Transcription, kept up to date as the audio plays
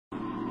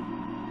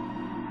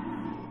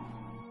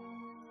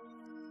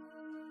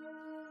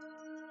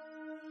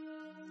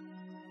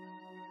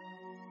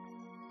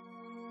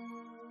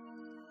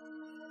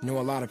You know,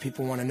 a lot of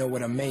people want to know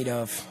what I'm made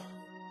of.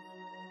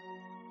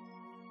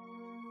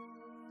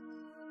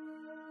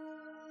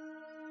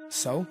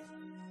 So?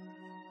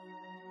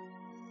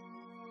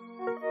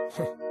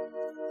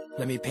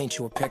 Let me paint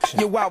you a picture.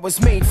 Yo, I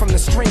was made from the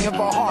string of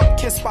a heart,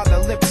 kissed by the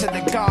lips of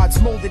the gods,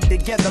 molded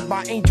together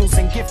by angels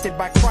and gifted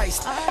by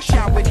Christ.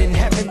 Showered in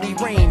heavenly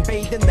rain,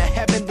 bathed in the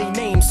heavenly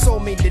name, soul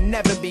made to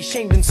never be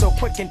shamed and so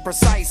quick and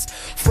precise.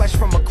 Flesh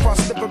from a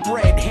crust of a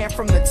bread, hair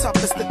from the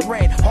toughest of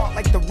thread, heart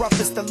like the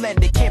roughest of lead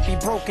that can't be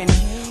broken.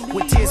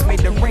 With tears made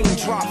the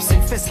raindrops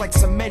and fists like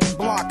cement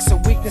blocks, a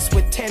weakness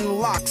with 10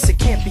 locks, it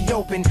can't be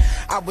opened.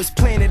 I was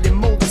planted in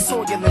molded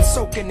soil and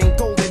soaking in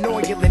golden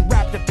oil and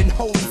wrapped up in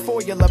holy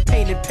foil, a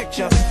painted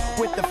picture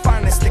with the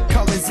finest of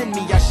colors in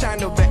me. I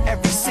shine over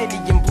every city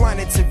and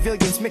blinded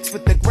civilians mixed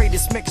with the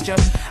greatest mixture.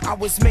 I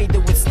was made to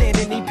withstand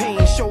any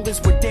pain,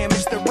 shoulders would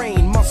damage the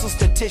rain, muscles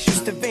to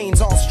tissues to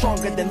veins, all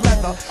stronger than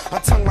leather. A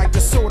tongue like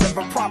the sword of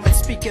a prophet,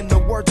 speaking the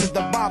words of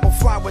the Bible,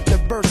 fly with the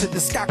birds of the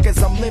sky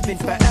cause I'm living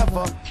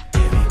forever.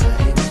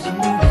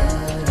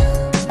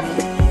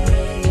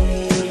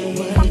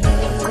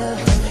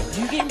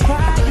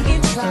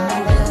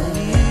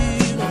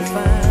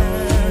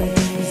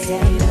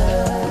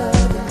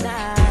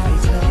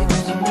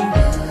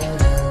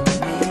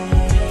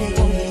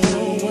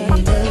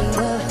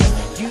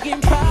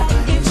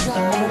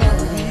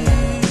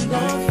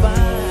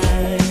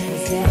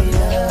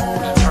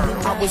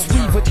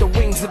 With the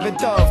wings of a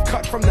dove,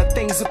 cut from the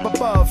things up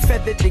above,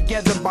 feathered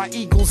together by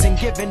eagles and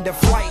given to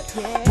flight.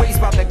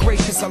 Raised by the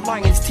gracious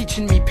alliance,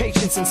 teaching me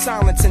patience and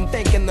silence, and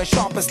thanking the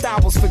sharpest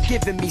owls for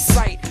giving me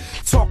sight.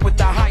 Talk with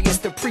the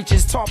highest of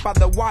preachers, taught by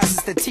the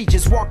wisest of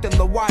teachers, walked on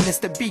the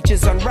widest of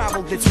beaches,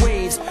 unraveled its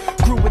waves,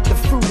 grew with the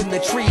fruit in the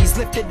trees,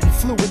 lifted and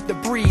flew with the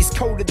breeze,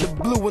 coated the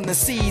blue in the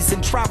seas,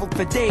 and traveled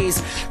for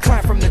days.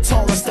 Climbed from the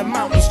tallest of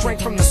mountains, drank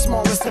from the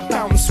smallest of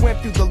fountains, swam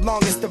through the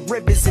longest of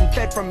rivers and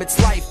fed from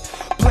its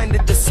life.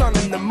 Blended the sun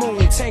and the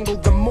moon,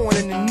 tangled the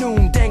morning and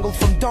noon, dangled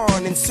from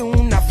dawn, and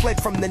soon I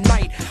fled from the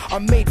night.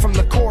 I'm made from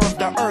the core of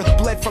the earth,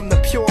 bled from the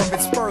pure of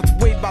its birth,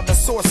 weighed by the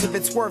source of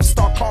its worth.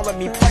 Start calling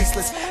me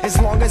priceless, as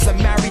long as I'm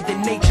married to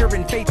nature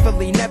and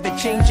faithfully never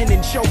changing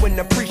and showing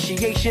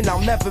appreciation,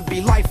 I'll never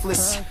be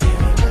lifeless.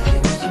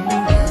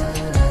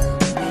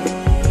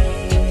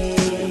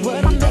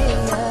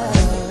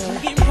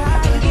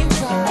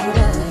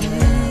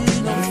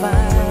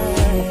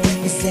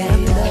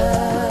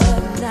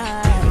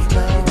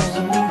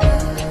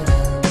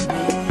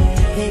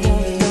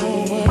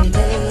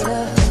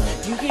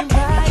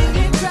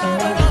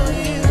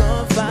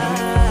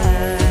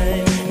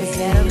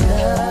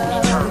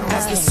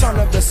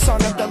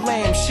 Son of the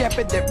Lamb,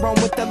 shepherd that roam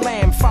with the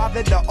lamb,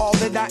 father to all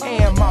that I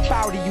am, I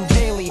bow to you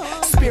daily.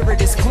 Spirit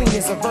is clean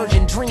as a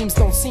virgin, dreams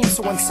don't seem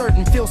so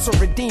uncertain, feel so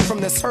redeemed from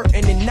this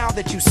hurting, and now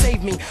that you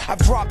saved me, I've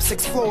dropped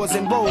 6 floors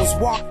and rose,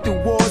 walked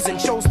through wars and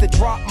chose to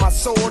drop my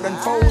sword and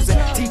foes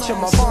and teach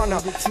them of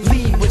honor.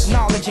 Lead with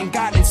knowledge and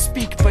guidance,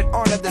 speak but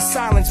honor the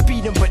silence,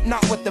 beat them but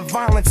not with the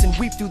violence, and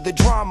weep through the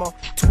drama.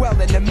 Dwell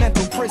in a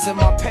mental prison,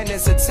 my pen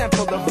is a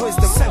temple of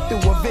wisdom, sent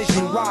through a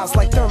vision, rise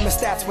like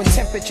thermostats when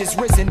temperature's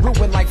risen,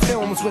 ruin like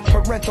films with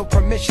parental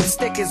permission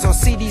stickers or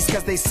CDs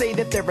cause they say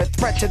that they're a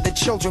threat to the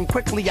children.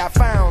 Quickly I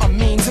found a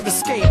means of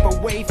escape,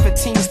 a way for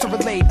teens to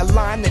relate, a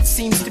line that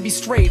seems to be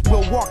straight,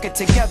 we'll walk it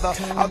together.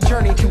 I'll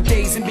journey through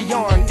days and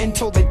beyond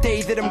until the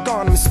day that I'm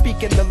gone. I'm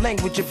speaking the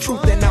language of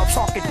truth and I'll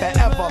talk it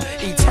forever,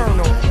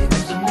 eternal.